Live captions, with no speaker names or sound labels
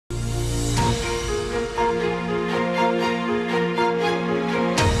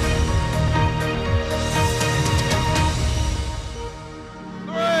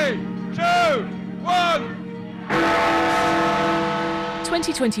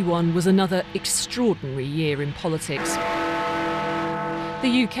2021 was another extraordinary year in politics.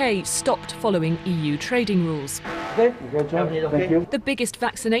 The UK stopped following EU trading rules. Okay, thank you. The biggest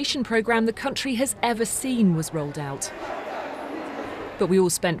vaccination programme the country has ever seen was rolled out. But we all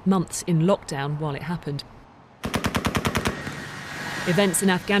spent months in lockdown while it happened. Events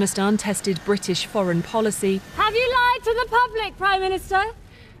in Afghanistan tested British foreign policy. Have you lied to the public, Prime Minister?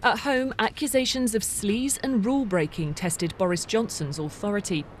 At home, accusations of sleaze and rule-breaking tested Boris Johnson's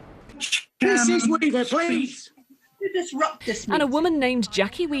authority. Mrs. Weaver, please. You disrupt this meeting. And a woman named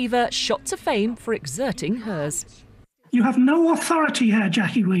Jackie Weaver shot to fame for exerting hers. You have no authority here,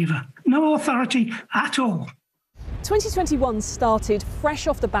 Jackie Weaver. No authority at all. 2021 started fresh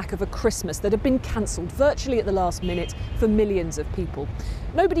off the back of a Christmas that had been cancelled virtually at the last minute for millions of people.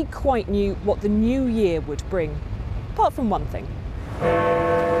 Nobody quite knew what the new year would bring, apart from one thing.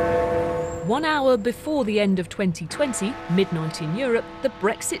 1 hour before the end of 2020, midnight in Europe, the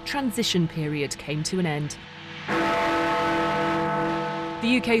Brexit transition period came to an end.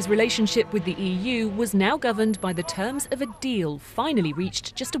 The UK's relationship with the EU was now governed by the terms of a deal finally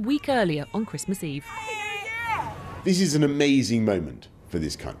reached just a week earlier on Christmas Eve. This is an amazing moment for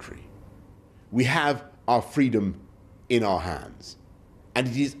this country. We have our freedom in our hands, and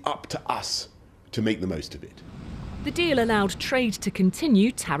it is up to us to make the most of it. The deal allowed trade to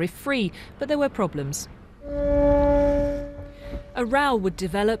continue tariff-free, but there were problems. A row would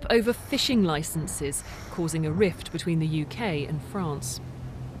develop over fishing licences, causing a rift between the UK and France.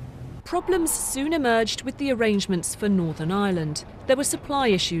 Problems soon emerged with the arrangements for Northern Ireland. There were supply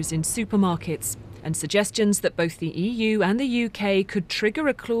issues in supermarkets and suggestions that both the EU and the UK could trigger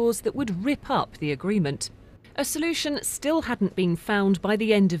a clause that would rip up the agreement. A solution still hadn't been found by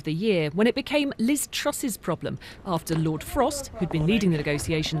the end of the year, when it became Liz Truss's problem after Lord Frost, who'd been leading the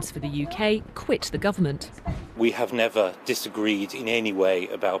negotiations for the UK, quit the government. We have never disagreed in any way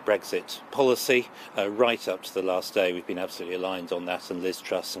about Brexit policy. Right up to the last day, we've been absolutely aligned on that, and Liz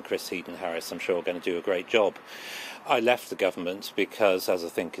Truss and Chris Heaton-Harris, I'm sure, are going to do a great job. I left the government because, as I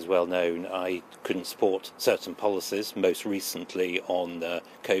think is well known, I couldn't support certain policies, most recently on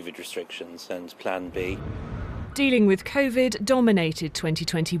COVID restrictions and Plan B. Dealing with COVID dominated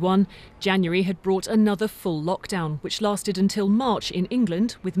 2021. January had brought another full lockdown, which lasted until March in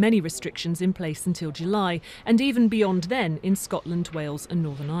England, with many restrictions in place until July, and even beyond then in Scotland, Wales and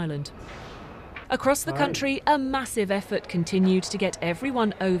Northern Ireland. Across the country, a massive effort continued to get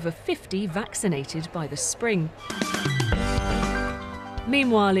everyone over 50 vaccinated by the spring.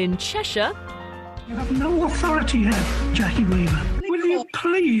 Meanwhile, in Cheshire... You have no authority here, Jackie Weaver. Will you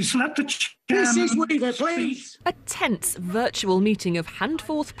please let the chairman... Mrs. Weaver, please. A tense virtual meeting of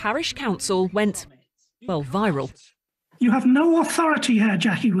Handforth Parish Council went, well, viral. You have no authority here,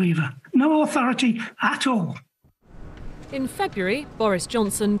 Jackie Weaver. No authority at all. In February, Boris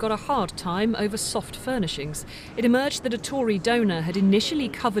Johnson got a hard time over soft furnishings. It emerged that a Tory donor had initially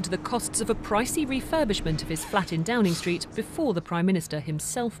covered the costs of a pricey refurbishment of his flat in Downing Street before the Prime Minister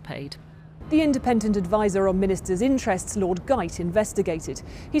himself paid. The independent advisor on ministers' interests, Lord Geidt, investigated.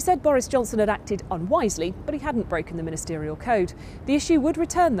 He said Boris Johnson had acted unwisely, but he hadn't broken the ministerial code. The issue would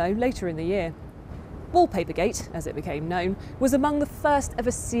return, though, later in the year. Wallpapergate, as it became known, was among the first of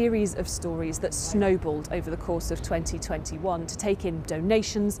a series of stories that snowballed over the course of 2021 to take in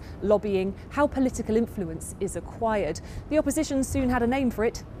donations, lobbying, how political influence is acquired. The opposition soon had a name for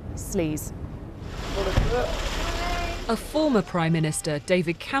it: sleaze. A former Prime Minister,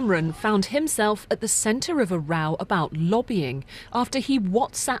 David Cameron, found himself at the centre of a row about lobbying after he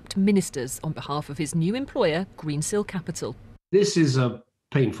WhatsApped ministers on behalf of his new employer, Greensill Capital. This is a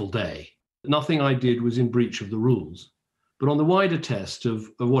painful day. Nothing I did was in breach of the rules. But on the wider test of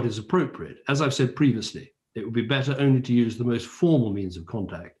what is appropriate, as I've said previously, it would be better only to use the most formal means of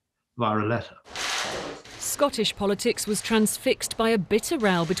contact via a letter. Scottish politics was transfixed by a bitter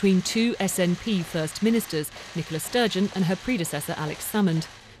row between two SNP First Ministers, Nicola Sturgeon and her predecessor Alex Salmond.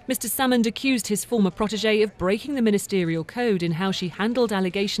 Mr Salmond accused his former protégé of breaking the ministerial code in how she handled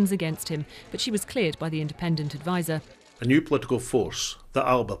allegations against him, but she was cleared by the independent advisor. A new political force, the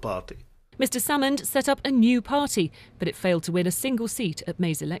Alba Party. Mr Salmond set up a new party, but it failed to win a single seat at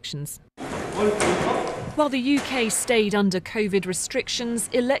May's elections. While the UK stayed under COVID restrictions,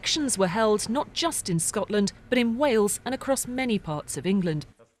 elections were held not just in Scotland, but in Wales and across many parts of England.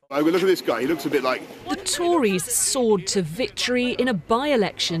 Oh, look at this guy, he looks a bit like... The Tories soared to victory in a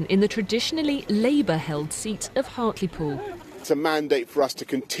by-election in the traditionally Labour-held seat of Hartlepool. It's a mandate for us to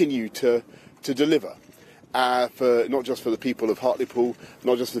continue to deliver. For not just for the people of Hartlepool,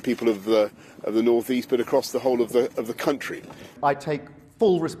 not just for the people of the North East, but across the whole of the country. I take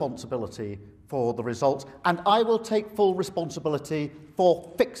full responsibility for the results, and I will take full responsibility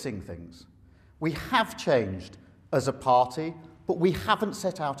for fixing things. We have changed as a party, but we haven't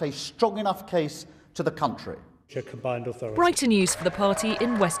set out a strong enough case to the country. Brighter news for the party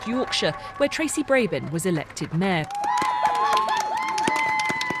in West Yorkshire, where Tracy Brabin was elected mayor.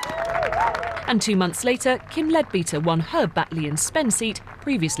 And 2 months later, Kim Leadbeater won her Batley and Spen seat,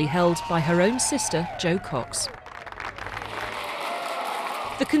 previously held by her own sister, Jo Cox.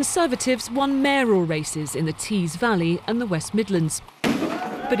 The Conservatives won mayoral races in the Tees Valley and the West Midlands.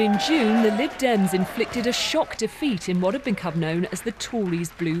 But in June, the Lib Dems inflicted a shock defeat in what had become known as the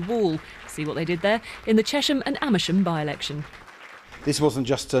Tories' Blue Wall. See what they did there? In the Chesham and Amersham by-election. This wasn't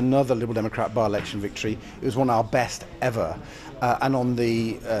just another Liberal Democrat by-election victory, it was one of our best ever. And on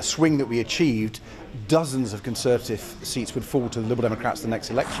the swing that we achieved, dozens of Conservative seats would fall to the Liberal Democrats the next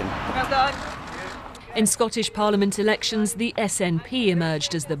election. In Scottish Parliament elections, the SNP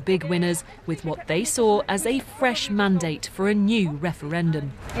emerged as the big winners, with what they saw as a fresh mandate for a new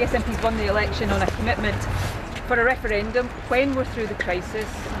referendum. The SNP's won the election on a commitment for a referendum when we're through the crisis.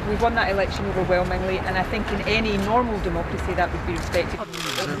 We've won that election overwhelmingly, and I think in any normal democracy that would be respected.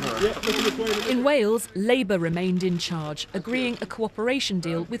 In Wales, Labour remained in charge, agreeing a cooperation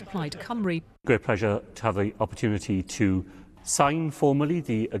deal with Plaid Cymru. Great pleasure to have the opportunity to sign formally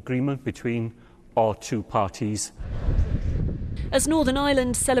the agreement between our two parties. As Northern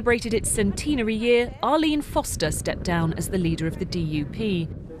Ireland celebrated its centenary year, Arlene Foster stepped down as the leader of the DUP.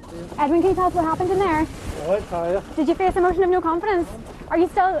 Edwin, can you tell us what happened in there? Did you face a motion of no confidence? Are you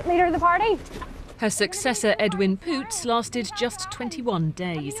still leader of the party? Her successor, Edwin Poots, lasted just 21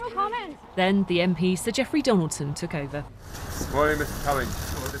 days. No comment. Then the MP, Sir Geoffrey Donaldson, took over. Morning, Mr.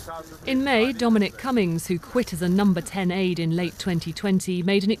 Cummings. In May, Dominic Cummings, who quit as a number 10 aide in late 2020,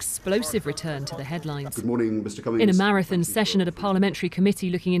 made an explosive return to the headlines. Good morning, Mr. Cummings. In a marathon session at a parliamentary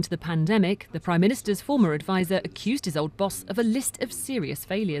committee looking into the pandemic, the Prime Minister's former advisor accused his old boss of a list of serious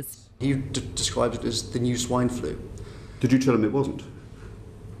failures. He described it as the new swine flu. Did you tell him it wasn't?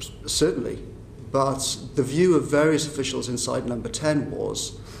 Certainly. But the view of various officials inside number 10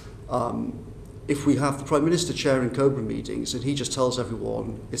 was, if we have the Prime Minister chairing COBRA meetings and he just tells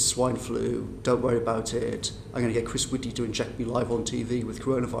everyone it's swine flu, don't worry about it, I'm going to get Chris Whitty to inject me live on TV with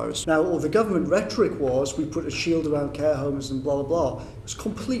coronavirus. Now, all the government rhetoric was we put a shield around care homes and blah, blah, blah. It was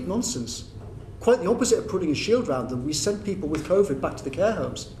complete nonsense. Quite the opposite of putting a shield around them. We sent people with COVID back to the care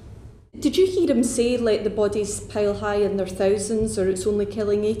homes. Did you hear him say let the bodies pile high in their thousands or it's only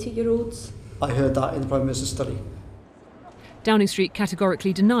killing 80-year-olds? I heard that in the Prime Minister's study. Downing Street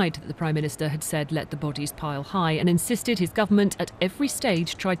categorically denied that the Prime Minister had said let the bodies pile high and insisted his government at every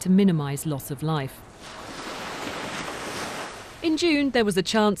stage tried to minimise loss of life. In June, there was a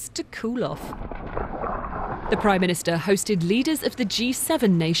chance to cool off. The Prime Minister hosted leaders of the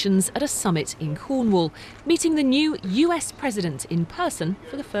G7 nations at a summit in Cornwall, meeting the new US President in person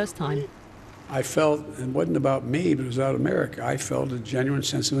for the first time. I felt, it wasn't about me, but it was about America, I felt a genuine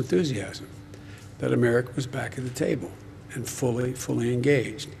sense of enthusiasm that America was back at the table and fully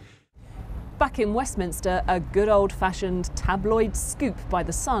engaged. Back in Westminster, a good old-fashioned tabloid scoop by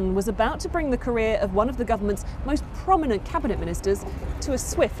The Sun was about to bring the career of one of the government's most prominent cabinet ministers to a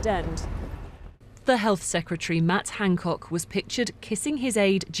swift end. The Health Secretary, Matt Hancock, was pictured kissing his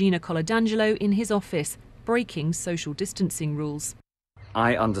aide, Gina Coladangelo, in his office, breaking social distancing rules.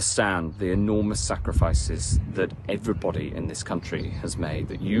 I understand the enormous sacrifices that everybody in this country has made,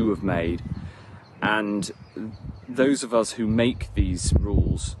 that you have made, and those of us who make these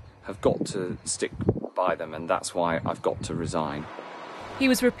rules have got to stick by them, and that's why I've got to resign. He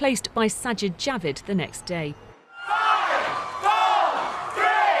was replaced by Sajid Javid the next day. 5, 4, 3,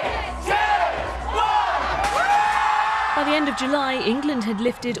 2, 1. By the end of July, England had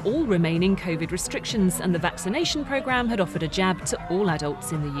lifted all remaining COVID restrictions and the vaccination programme had offered a jab to all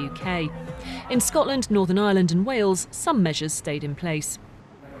adults in the UK. In Scotland, Northern Ireland and Wales, some measures stayed in place.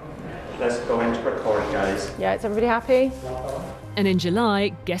 Let's go into record, guys. Yeah, is everybody happy? And in July,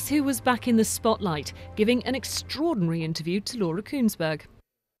 guess who was back in the spotlight, giving an extraordinary interview to Laura Koonsberg.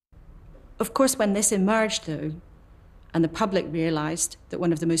 Of course, when this emerged, though, and the public realised that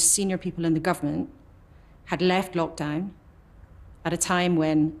one of the most senior people in the government had left lockdown at a time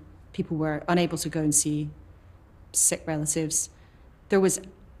when people were unable to go and see sick relatives, there was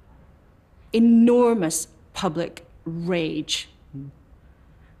enormous public rage.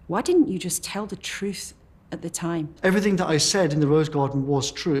 Why didn't you just tell the truth at the time? Everything that I said in the Rose Garden was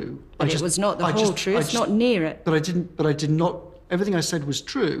true. But it was not the whole truth, not near it. But I did not, everything I said was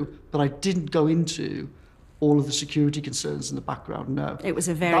true, but I didn't go into all of the security concerns in the background. No. It was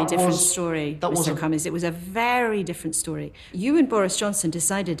a very different story, Mr. Cummings. It was a very different story. You and Boris Johnson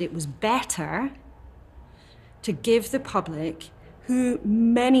decided it was better to give the public,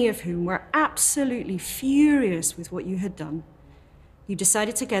 many of whom were absolutely furious with what you had done, you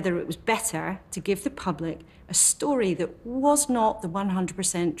decided together it was better to give the public a story that was not the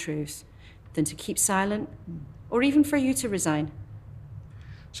 100% truth than to keep silent or even for you to resign.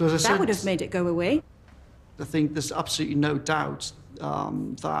 So as I said, that would have made it go away. I think there's absolutely no doubt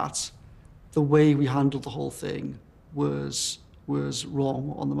that the way we handled the whole thing was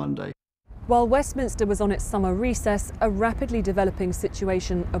wrong on the Monday. While Westminster was on its summer recess, a rapidly developing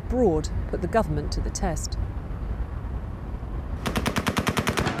situation abroad put the government to the test.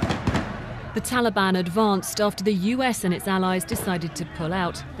 The Taliban advanced after the US and its allies decided to pull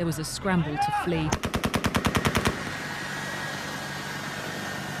out. There was a scramble to flee.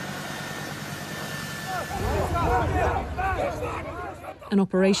 An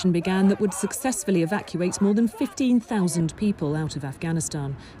operation began that would successfully evacuate more than 15,000 people out of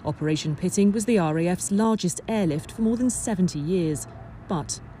Afghanistan. Operation Pitting was the RAF's largest airlift for more than 70 years.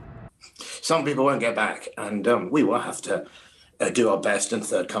 But some people won't get back, and we will have to do our best in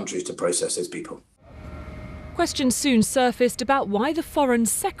third countries to process those people. Questions soon surfaced about why the Foreign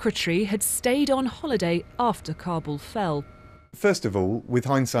Secretary had stayed on holiday after Kabul fell. First of all, with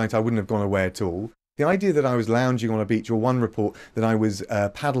hindsight, I wouldn't have gone away at all. The idea that I was lounging on a beach, or one report that I was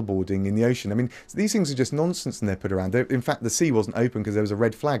paddleboarding in the ocean, I mean, these things are just nonsense and they're put around. In fact, the sea wasn't open because there was a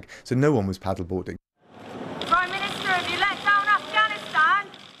red flag, so no one was paddleboarding. Prime Minister, have you let down Afghanistan?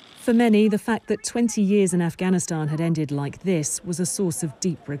 For many, the fact that 20 years in Afghanistan had ended like this was a source of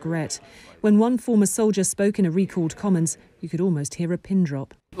deep regret. When one former soldier spoke in a recalled Commons, you could almost hear a pin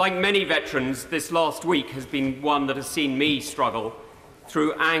drop. Like many veterans, this last week has been one that has seen me struggle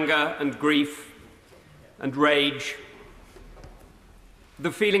through anger and grief and rage,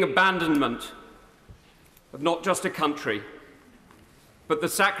 the feeling abandonment of not just a country, but the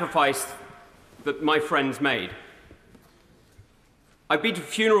sacrifice that my friends made. I've been to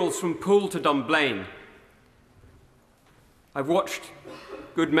funerals from Poole to Dunblane. I've watched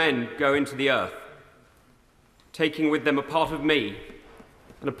good men go into the earth, taking with them a part of me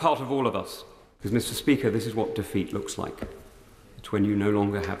and a part of all of us. Because, Mr. Speaker, this is what defeat looks like. It's when you no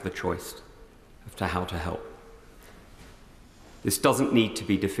longer have the choice as to how to help. This doesn't need to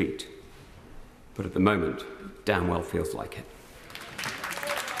be defeat, but at the moment, it damn well feels like it.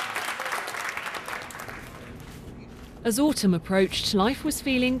 As autumn approached, life was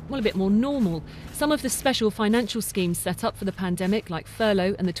feeling, well, a bit more normal. Some of the special financial schemes set up for the pandemic, like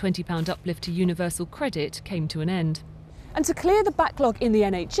furlough and the £20 uplift to universal credit, came to an end. And to clear the backlog in the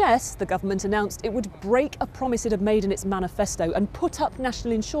NHS, the government announced it would break a promise it had made in its manifesto and put up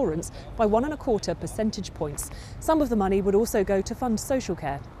national insurance by 1.25 percentage points. Some of the money would also go to fund social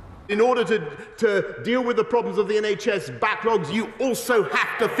care. In order to deal with the problems of the NHS backlogs, you also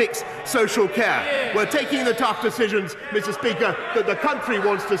have to fix social care. We're taking the tough decisions, Mr. Speaker, that the country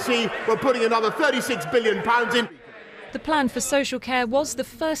wants to see. We're putting another £36 billion in. The plan for social care was the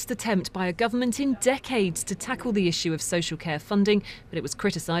first attempt by a government in decades to tackle the issue of social care funding, but it was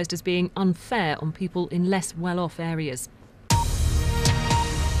criticised as being unfair on people in less well-off areas.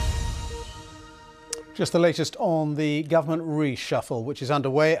 Just the latest on the government reshuffle, which is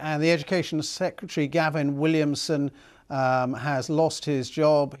underway, and the Education Secretary Gavin Williamson has lost his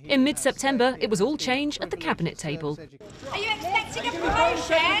job. In mid-September, it was all change at the Cabinet table. Are you expecting a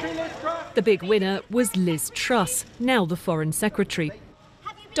promotion? The big winner was Liz Truss, now the Foreign Secretary.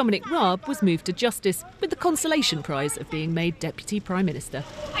 Dominic Raab was moved to Justice with the consolation prize of being made Deputy Prime Minister.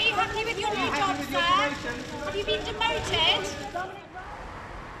 Are you happy with your new job, sir? Have you been demoted?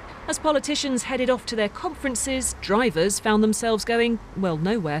 As politicians headed off to their conferences, drivers found themselves going, well,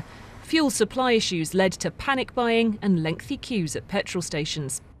 nowhere. Fuel supply issues led to panic buying and lengthy queues at petrol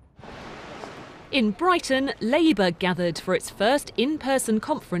stations. In Brighton, Labour gathered for its first in-person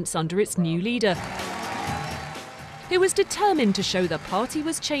conference under its new leader, who was determined to show the party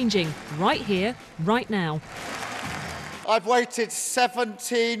was changing right here, right now. I've waited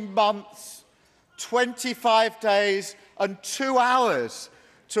 17 months, 25 days and 2 hours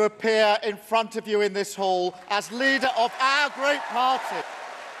to appear in front of you in this hall as leader of our great party.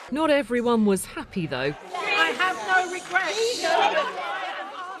 Not everyone was happy, though. I have no regrets.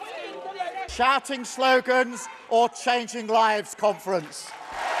 Shouting slogans or changing lives conference.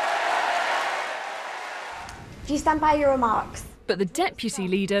 Do you stand by your remarks? But the deputy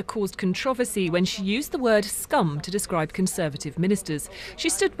leader caused controversy when she used the word scum to describe Conservative ministers. She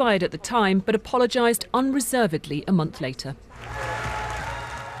stood by it at the time, but apologised unreservedly a month later.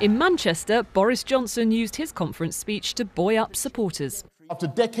 In Manchester, Boris Johnson used his conference speech to buoy up supporters. After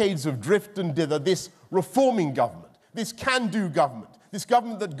decades of drift and dither, this reforming government, this can-do government, this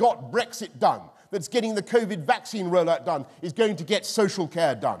government that got Brexit done, that's getting the COVID vaccine rollout done, is going to get social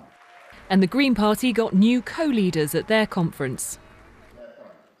care done. And the Green Party got new co-leaders at their conference.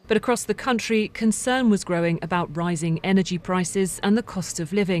 But across the country, concern was growing about rising energy prices and the cost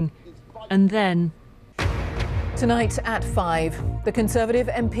of living. And then... Tonight at 5, the Conservative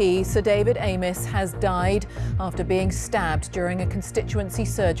MP Sir David Amess has died after being stabbed during a constituency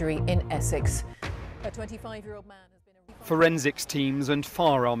surgery in Essex. A 25-year-old man has been... Forensics teams and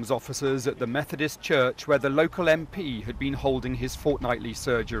firearms officers at the Methodist Church where the local MP had been holding his fortnightly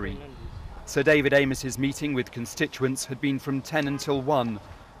surgery. Sir David Amess's meeting with constituents had been from 10 until 1,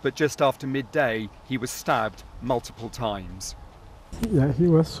 but just after midday he was stabbed multiple times. Yeah, he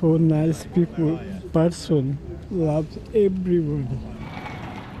was so nice person, loved everyone.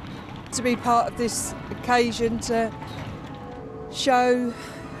 To be part of this occasion to show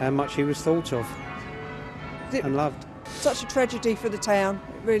how much he was thought of and loved. Such a tragedy for the town,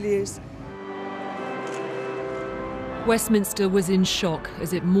 it really is. Westminster was in shock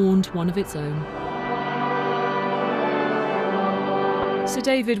as it mourned one of its own. Sir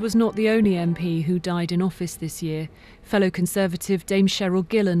David was not the only MP who died in office this year. Fellow Conservative Dame Cheryl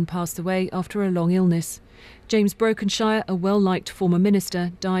Gillan passed away after a long illness. James Brokenshire, a well-liked former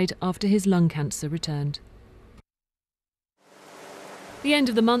minister, died after his lung cancer returned. The end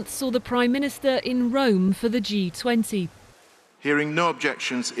of the month saw the Prime Minister in Rome for the G20. Hearing no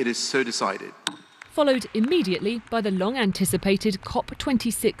objections, it is so decided. Followed immediately by the long-anticipated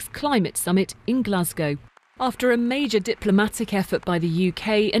COP26 climate summit in Glasgow. After a major diplomatic effort by the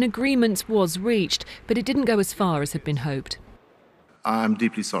UK, an agreement was reached, but it didn't go as far as had been hoped. I'm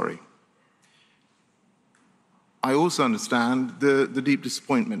deeply sorry. I also understand the deep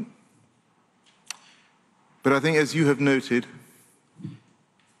disappointment. But I think, as you have noted,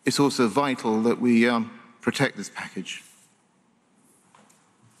 it's also vital that we protect this package.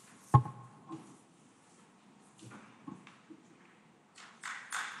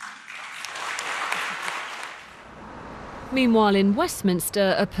 Meanwhile, in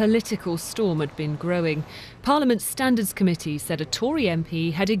Westminster, a political storm had been growing. Parliament's Standards Committee said a Tory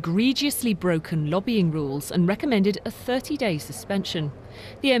MP had egregiously broken lobbying rules and recommended a 30-day suspension.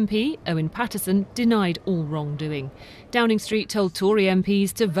 The MP, Owen Paterson, denied all wrongdoing. Downing Street told Tory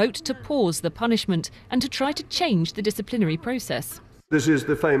MPs to vote to pause the punishment and to try to change the disciplinary process. This is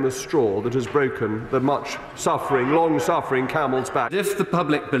the famous straw that has broken the much-suffering, long-suffering camel's back. If the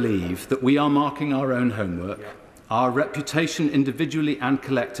public believe that we are marking our own homework, our reputation individually and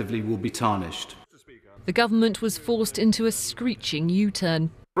collectively will be tarnished. The government was forced into a screeching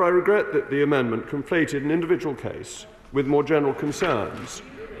U-turn. I regret that the amendment conflated an individual case with more general concerns.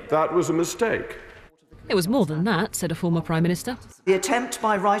 That was a mistake. It was more than that, said a former Prime Minister. The attempt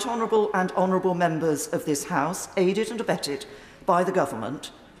by right honourable and honourable members of this House, aided and abetted by the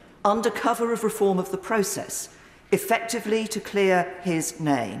government, under cover of reform of the process, effectively to clear his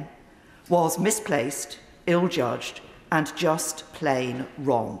name, was misplaced, ill-judged and just plain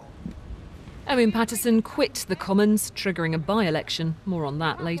wrong. Owen Paterson quit the Commons, triggering a by-election. More on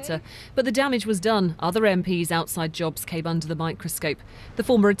that later. But the damage was done. Other MPs outside jobs came under the microscope. The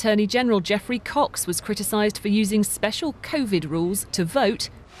former Attorney-General Geoffrey Cox was criticised for using special COVID rules to vote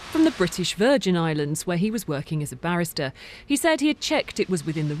from the British Virgin Islands, where he was working as a barrister. He said he had checked it was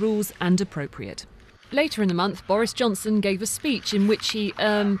within the rules and appropriate. Later in the month, Boris Johnson gave a speech in which he,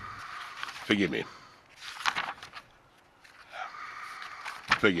 Forgive me.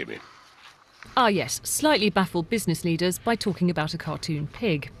 Forgive me. Ah yes, slightly baffled business leaders by talking about a cartoon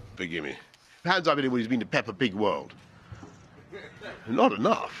pig. Forgive me. Hands up anyone who's been to Peppa Pig World. Not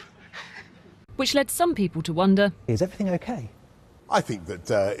enough. Which led some people to wonder... Is everything okay? I think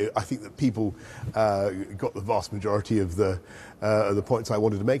that people got the vast majority of the points I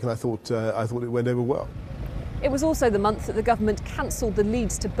wanted to make, and I thought it went over well. It was also the month that the government cancelled the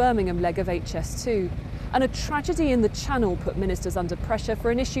Leeds to Birmingham leg of HS2. And a tragedy in the Channel put ministers under pressure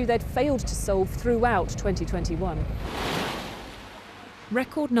for an issue they'd failed to solve throughout 2021.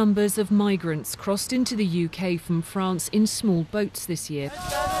 Record numbers of migrants crossed into the UK from France in small boats this year.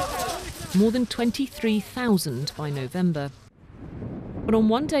 More than 23,000 by November. But on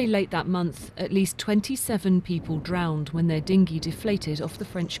one day late that month, at least 27 people drowned when their dinghy deflated off the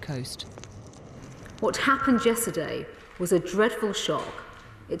French coast. What happened yesterday was a dreadful shock.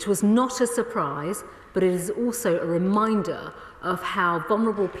 It was not a surprise, but it is also a reminder of how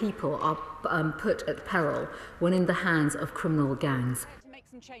vulnerable people are put at peril when in the hands of criminal gangs.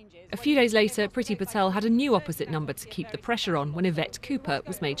 A few days later, Priti Patel had a new opposite number to keep the pressure on when Yvette Cooper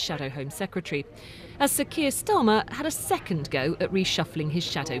was made Shadow Home Secretary. As Sir Keir Starmer had a second go at reshuffling his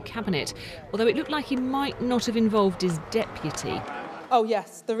shadow cabinet, although it looked like he might not have involved his deputy. Oh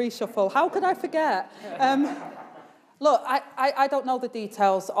yes, the reshuffle. How could I forget? Look, I don't know the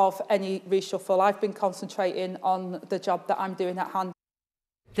details of any reshuffle. I've been concentrating on the job that I'm doing at hand.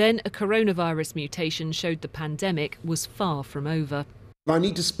 Then a coronavirus mutation showed the pandemic was far from over. I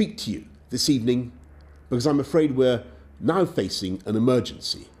need to speak to you this evening because I'm afraid we're now facing an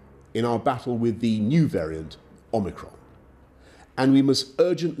emergency in our battle with the new variant, Omicron. And we must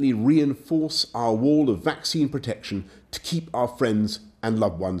urgently reinforce our wall of vaccine protection to keep our friends and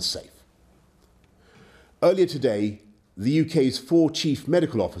loved ones safe. Earlier today, the UK's 4 chief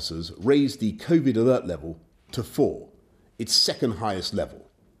medical officers raised the COVID alert level to 4, its second highest level.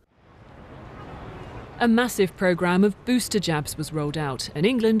 A massive programme of booster jabs was rolled out, and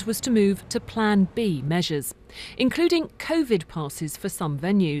England was to move to Plan B measures, including COVID passes for some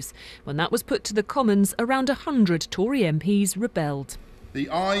venues. When that was put to the Commons, around 100 Tory MPs rebelled. The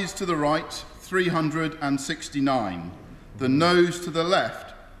ayes to the right, 369. The noes to the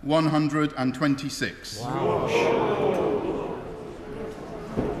left, 126. Wow.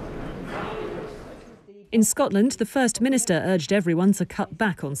 In Scotland, the First Minister urged everyone to cut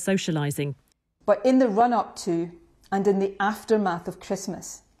back on socialising. But in the run-up to and in the aftermath of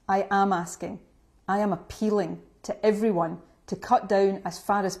Christmas, I am appealing to everyone to cut down as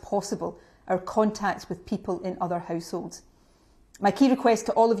far as possible our contacts with people in other households. My key request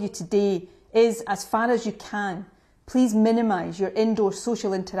to all of you today is, as far as you can, please minimise your indoor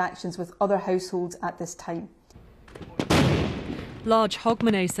social interactions with other households at this time. Large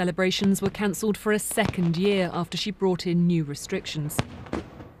Hogmanay celebrations were cancelled for a second year after she brought in new restrictions.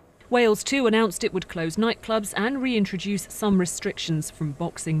 Wales too announced it would close nightclubs and reintroduce some restrictions from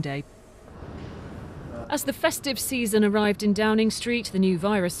Boxing Day. As the festive season arrived in Downing Street, the new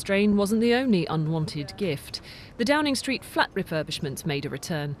virus strain wasn't the only unwanted gift. The Downing Street flat refurbishment made a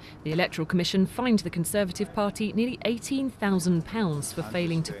return. The Electoral Commission fined the Conservative Party nearly £18,000 for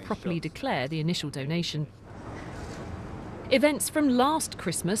failing to properly declare the initial donation. Events from last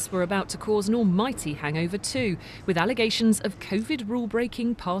Christmas were about to cause an almighty hangover too, with allegations of COVID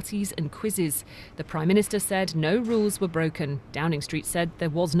rule-breaking parties and quizzes. The Prime Minister said no rules were broken. Downing Street said there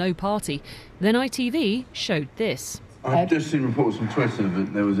was no party. Then ITV showed this. I've just seen reports on Twitter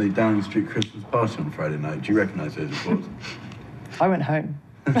that there was a Downing Street Christmas party on Friday night. Do you recognise those reports? I went home.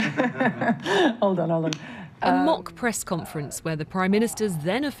 Hold on. A mock press conference where the Prime Minister's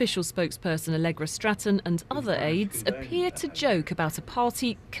then official spokesperson Allegra Stratton and other aides appeared to joke about a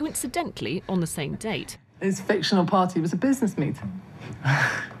party coincidentally on the same date. This fictional party was a business meeting.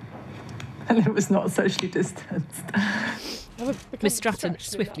 And it was not socially distanced. Miss Stratton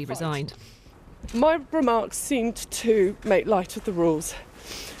swiftly resigned. My remarks seemed to make light of the rules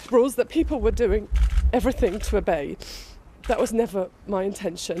that people were doing everything to obey. That was never my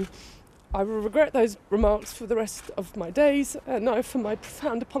intention. I will regret those remarks for the rest of my days, and I offer my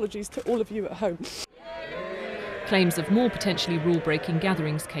profound apologies to all of you at home. Claims of more potentially rule-breaking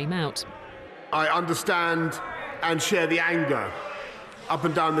gatherings came out. I understand and share the anger up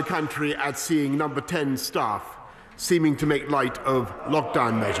and down the country at seeing Number 10 staff seeming to make light of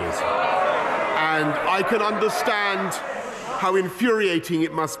lockdown measures. And I can understand how infuriating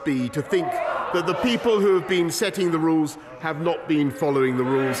it must be to think that the people who have been setting the rules have not been following the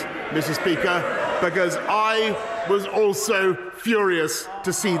rules, Mr. Speaker, because I was also furious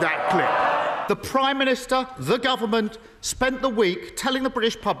to see that clip. The Prime Minister, the government, spent the week telling the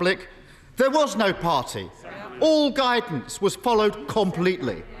British public there was no party. All guidance was followed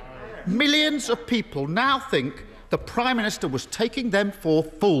completely. Millions of people now think the Prime Minister was taking them for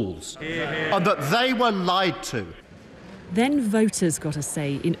fools and that they were lied to. Then voters got a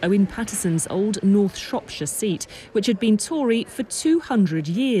say in Owen Paterson's old North Shropshire seat, which had been Tory for 200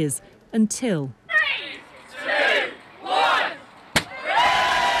 years, until... 3, 2, 1.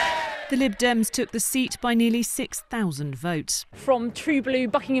 The Lib Dems took the seat by nearly 6,000 votes. From True Blue,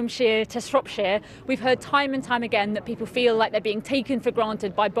 Buckinghamshire to Shropshire, we've heard time and time again that people feel like they're being taken for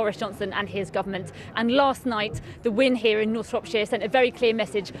granted by Boris Johnson and his government. And last night, the win here in North Shropshire sent a very clear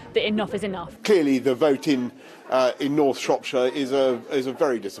message that enough is enough. Clearly, the vote in North Shropshire is a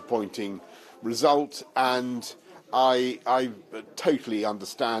very disappointing result, and I totally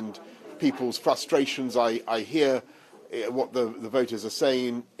understand people's frustrations. I hear what the voters are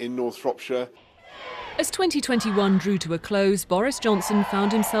saying in North Shropshire. As 2021 drew to a close, Boris Johnson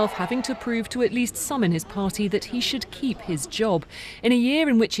found himself having to prove to at least some in his party that he should keep his job, in a year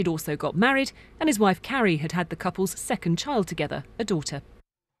in which he'd also got married and his wife Carrie had had the couple's second child together, a daughter.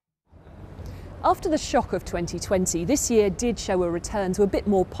 After the shock of 2020, this year did show a return to a bit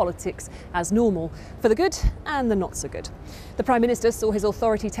more politics as normal, for the good and the not so good. The Prime Minister saw his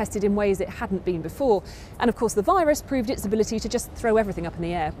authority tested in ways it hadn't been before, and of course the virus proved its ability to just throw everything up in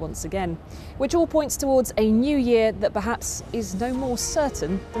the air once again, which all points towards a new year that perhaps is no more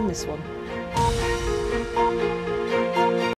certain than this one.